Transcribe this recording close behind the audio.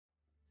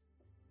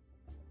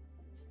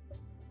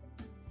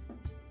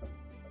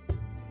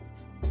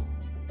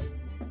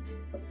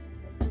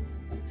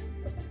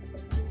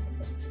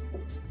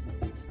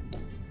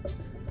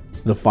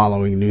The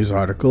following news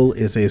article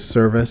is a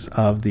service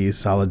of the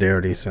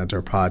Solidarity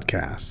Center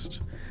podcast,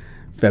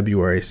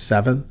 February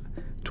 7th,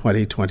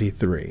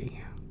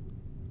 2023.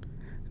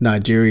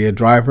 Nigeria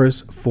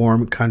drivers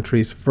form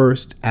country's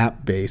first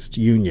app-based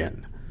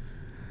union.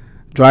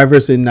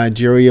 Drivers in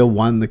Nigeria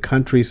won the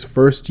country's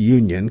first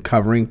union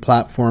covering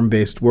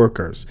platform-based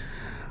workers,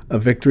 a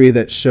victory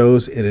that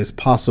shows it is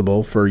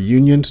possible for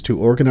unions to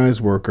organize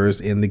workers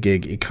in the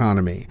gig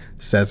economy,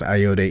 says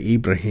Ayode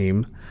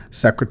Ibrahim,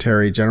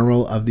 Secretary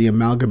General of the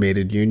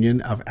Amalgamated Union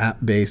of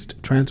App-Based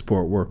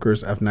Transport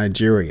Workers of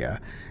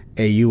Nigeria,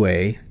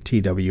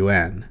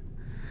 AUA-TWN.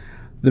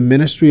 The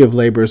Ministry of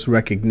Labor's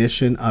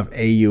recognition of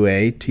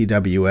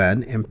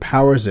AUA-TWN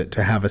empowers it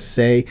to have a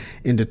say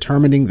in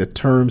determining the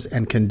terms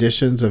and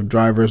conditions of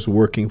drivers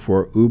working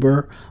for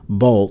Uber,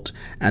 Bolt,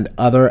 and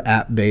other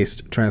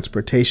app-based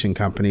transportation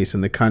companies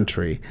in the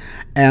country,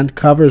 and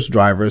covers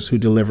drivers who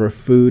deliver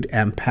food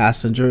and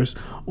passengers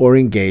or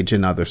engage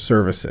in other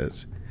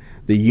services.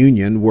 The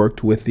union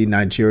worked with the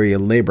Nigeria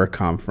Labor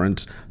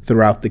Conference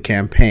throughout the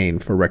campaign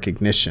for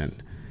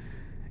recognition.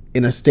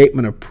 In a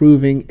statement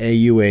approving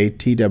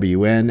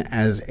AUA-TWN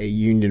as a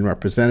union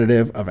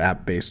representative of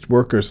app-based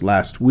workers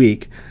last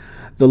week,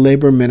 the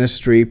Labor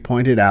Ministry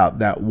pointed out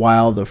that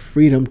while the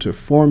freedom to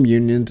form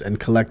unions and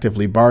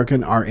collectively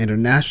bargain are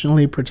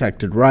internationally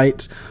protected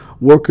rights,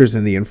 workers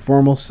in the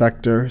informal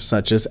sector,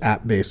 such as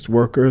app-based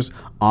workers,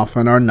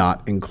 often are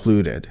not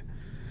included.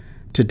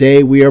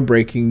 Today, we are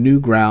breaking new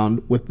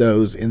ground with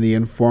those in the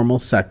informal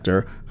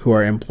sector who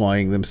are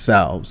employing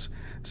themselves,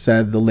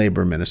 said the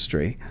Labor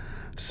Ministry.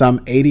 Some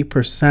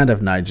 80%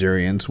 of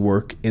Nigerians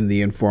work in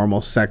the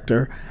informal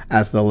sector,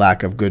 as the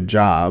lack of good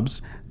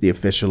jobs, the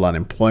official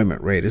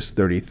unemployment rate is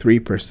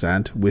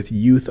 33%, with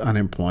youth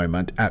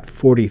unemployment at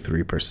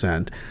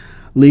 43%,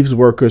 leaves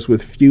workers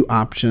with few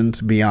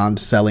options beyond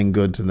selling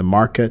goods in the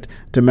market,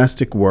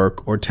 domestic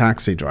work, or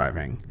taxi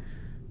driving.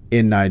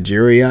 In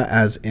Nigeria,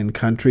 as in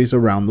countries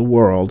around the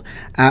world,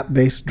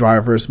 app-based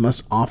drivers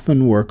must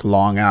often work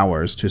long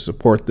hours to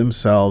support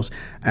themselves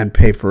and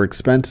pay for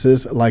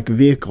expenses like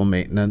vehicle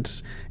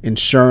maintenance,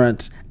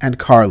 insurance, and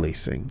car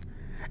leasing.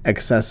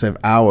 Excessive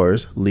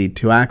hours lead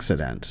to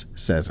accidents,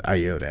 says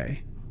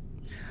Ayode.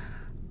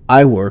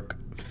 I work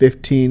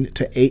 15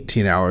 to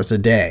 18 hours a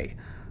day.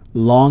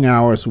 Long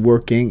hours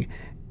working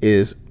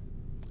is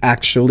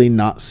actually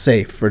not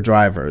safe for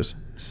drivers,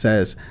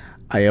 says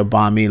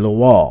Ayobami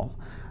Lawal,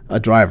 a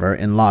driver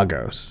in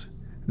Lagos.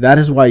 That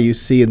is why you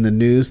see in the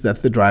news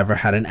that the driver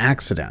had an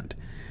accident.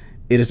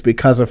 It is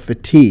because of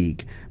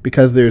fatigue,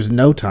 because there's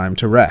no time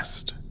to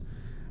rest.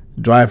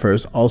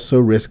 Drivers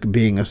also risk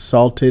being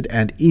assaulted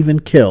and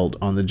even killed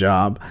on the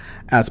job,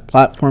 as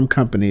platform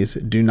companies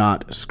do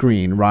not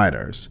screen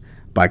riders.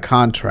 By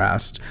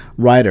contrast,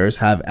 riders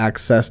have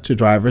access to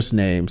drivers'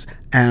 names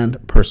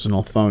and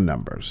personal phone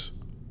numbers.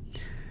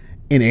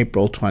 In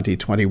April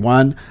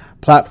 2021,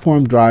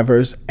 platform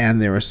drivers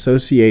and their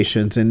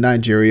associations in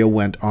Nigeria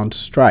went on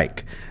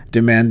strike,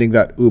 demanding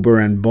that Uber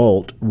and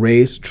Bolt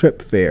raise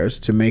trip fares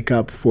to make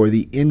up for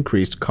the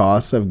increased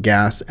costs of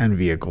gas and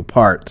vehicle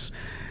parts.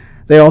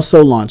 They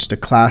also launched a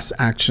class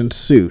action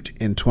suit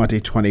in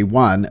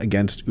 2021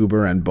 against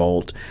Uber and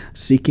Bolt,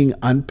 seeking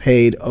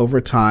unpaid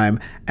overtime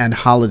and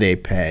holiday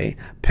pay,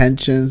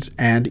 pensions,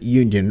 and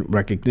union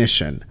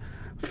recognition.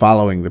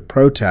 Following the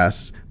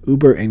protests,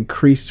 Uber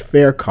increased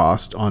fare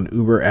cost on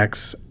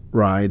UberX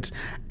rides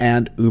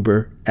and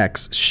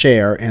UberX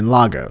Share in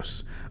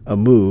Lagos, a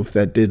move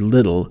that did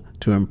little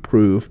to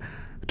improve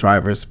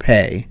drivers'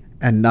 pay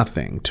and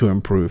nothing to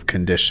improve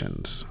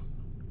conditions.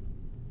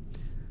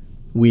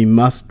 We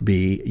must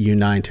be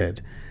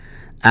united.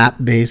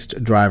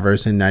 App-based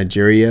drivers in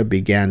Nigeria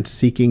began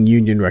seeking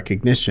union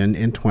recognition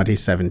in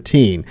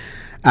 2017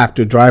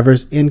 after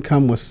drivers'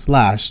 income was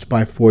slashed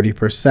by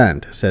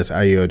 40%, says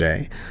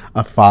Ayode,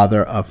 a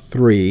father of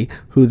 3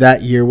 who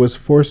that year was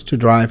forced to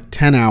drive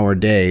 10-hour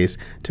days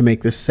to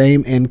make the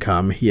same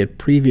income he had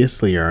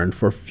previously earned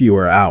for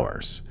fewer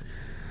hours.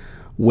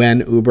 When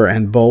Uber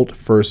and Bolt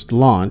first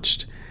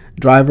launched,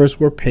 drivers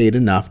were paid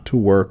enough to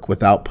work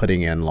without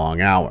putting in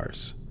long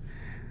hours.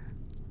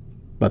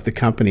 But the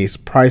company's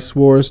price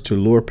wars to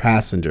lure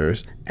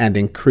passengers and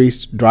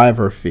increased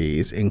driver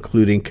fees,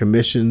 including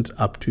commissions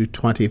up to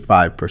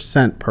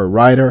 25% per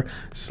rider,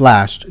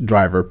 slashed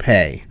driver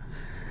pay.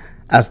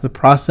 As the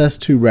process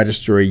to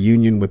register a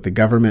union with the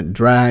government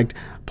dragged,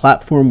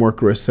 platform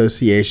worker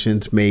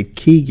associations made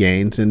key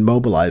gains in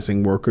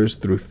mobilizing workers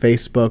through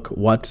Facebook,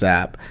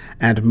 WhatsApp,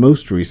 and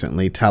most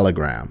recently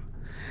Telegram.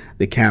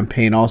 The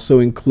campaign also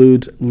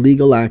includes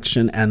legal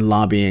action and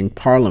lobbying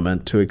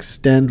Parliament to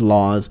extend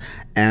laws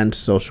and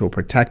social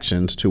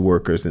protections to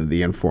workers in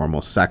the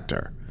informal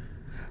sector.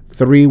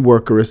 3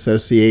 worker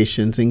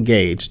associations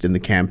engaged in the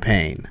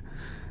campaign: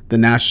 the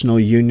National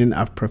Union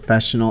of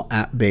Professional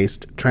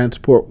App-Based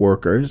Transport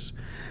Workers,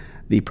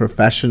 the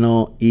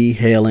Professional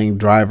E-Hailing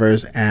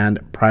Drivers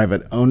and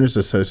Private Owners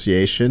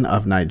Association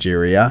of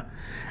Nigeria,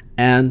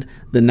 and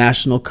the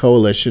National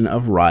Coalition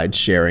of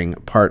Ride-Sharing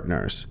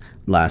Partners,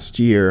 last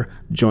year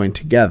joined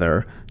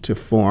together to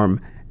form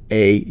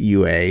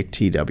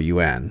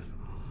AUA-TWN.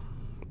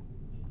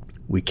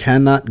 We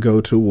cannot go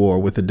to war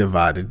with a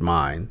divided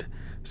mind,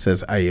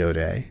 says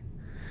Ayoade.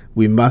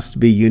 We must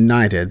be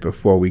united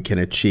before we can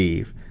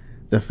achieve.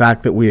 The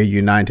fact that we are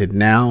united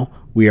now,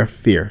 we are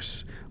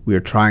fierce. We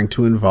are trying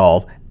to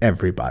involve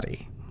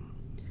everybody.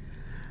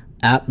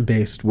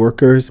 App-based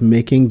workers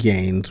making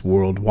gains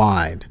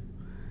worldwide.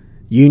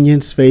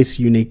 Unions face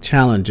unique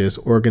challenges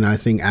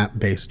organizing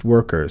app-based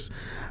workers,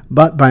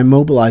 but by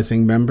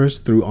mobilizing members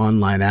through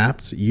online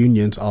apps,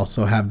 unions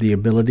also have the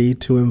ability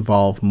to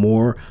involve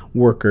more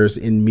workers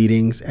in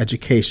meetings,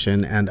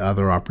 education, and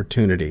other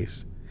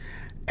opportunities.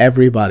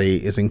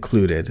 Everybody is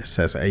included,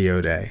 says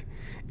Ayoade.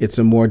 It's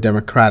a more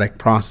democratic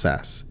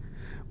process.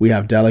 We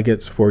have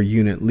delegates for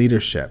unit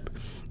leadership.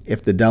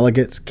 If the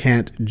delegates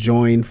can't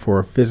join for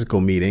a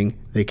physical meeting,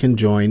 they can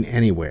join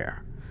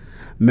anywhere.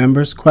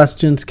 Members'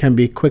 questions can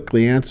be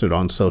quickly answered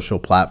on social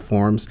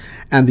platforms,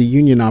 and the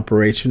union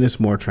operation is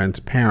more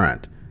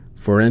transparent.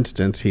 For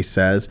instance, he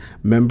says,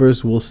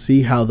 members will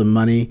see how the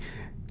money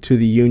to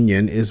the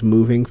union is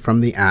moving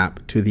from the app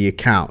to the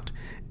account.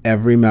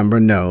 Every member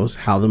knows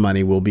how the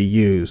money will be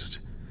used.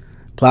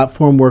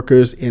 Platform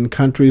workers in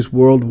countries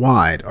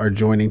worldwide are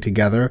joining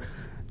together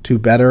to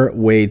better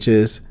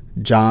wages,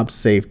 job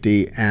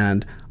safety,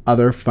 and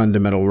other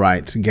fundamental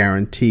rights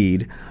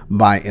guaranteed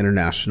by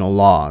international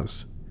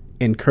laws.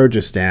 In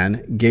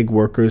Kyrgyzstan, gig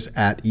workers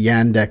at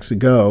Yandex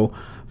Go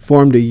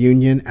formed a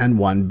union and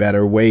won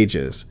better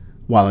wages,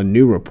 while a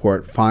new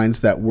report finds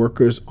that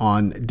workers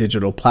on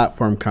digital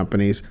platform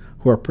companies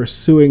who are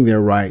pursuing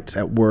their rights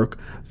at work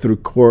through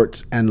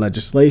courts and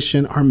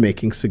legislation are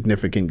making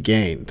significant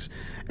gains,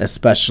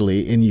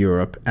 especially in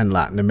Europe and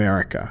Latin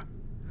America.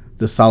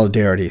 The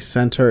Solidarity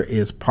Center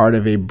is part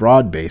of a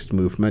broad-based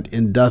movement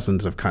in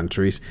dozens of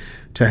countries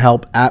to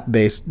help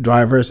app-based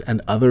drivers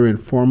and other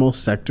informal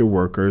sector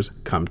workers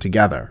come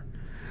together.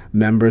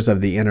 Members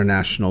of the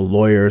International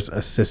Lawyers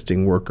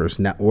Assisting Workers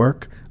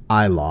Network,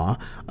 iLaw,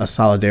 a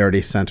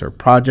Solidarity Center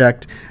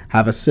project,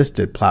 have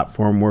assisted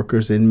platform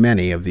workers in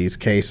many of these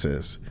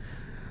cases.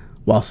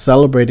 While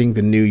celebrating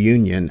the new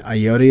union,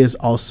 Ayoade is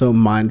also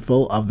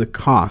mindful of the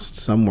cost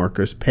some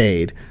workers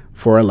paid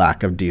for a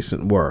lack of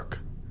decent work.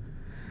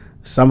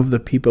 Some of the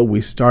people we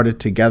started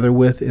together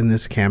with in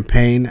this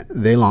campaign,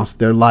 they lost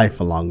their life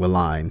along the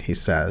line, he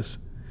says.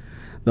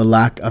 The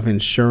lack of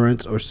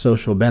insurance or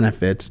social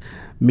benefits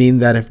mean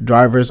that if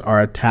drivers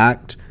are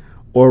attacked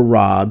or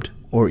robbed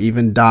or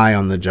even die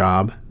on the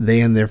job,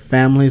 they and their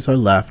families are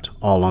left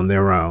all on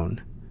their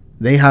own.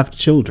 They have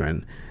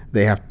children,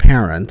 they have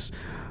parents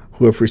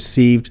who have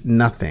received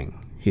nothing,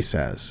 he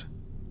says.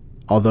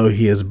 Although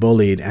he is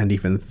bullied and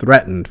even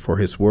threatened for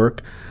his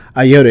work,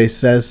 Ayoade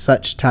says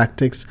such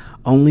tactics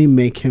only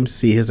make him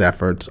see his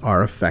efforts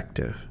are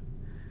effective.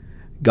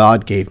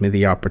 God gave me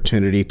the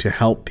opportunity to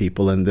help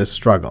people in this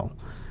struggle.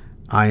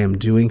 I am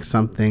doing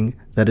something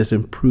that is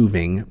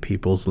improving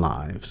people's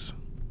lives.